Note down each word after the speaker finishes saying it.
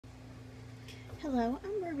Hello,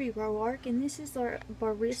 I'm Ruby Roark, and this is our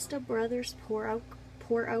Barista Brothers pour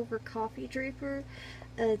over coffee dripper.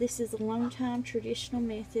 This is a long time traditional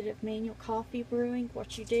method of manual coffee brewing.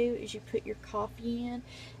 What you do is you put your coffee in,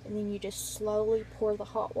 and then you just slowly pour the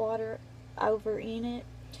hot water over in it,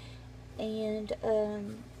 and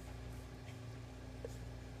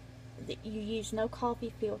you use no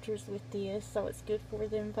coffee filters with this, so it's good for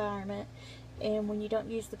the environment. And when you don't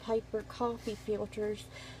use the paper coffee filters,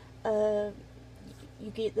 you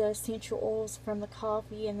get the essential oils from the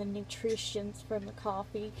coffee and the nutritions from the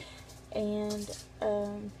coffee, and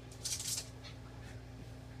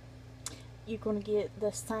you're going to get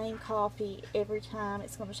the same coffee every time.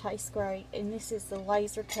 It's going to taste great. And this is the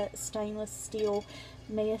laser cut stainless steel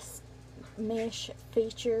mesh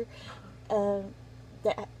feature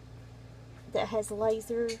that has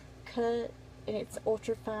laser cut, and it's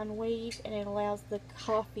ultra fine weave, and it allows the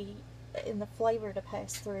coffee and the flavor to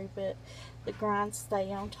pass through, but the grinds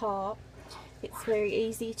stay on top. It's very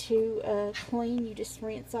easy to clean. You just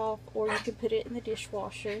rinse off, or you can put it in the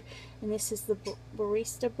dishwasher. And this is the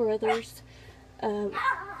Barista Brothers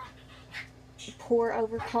pour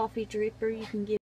over coffee dripper. You can get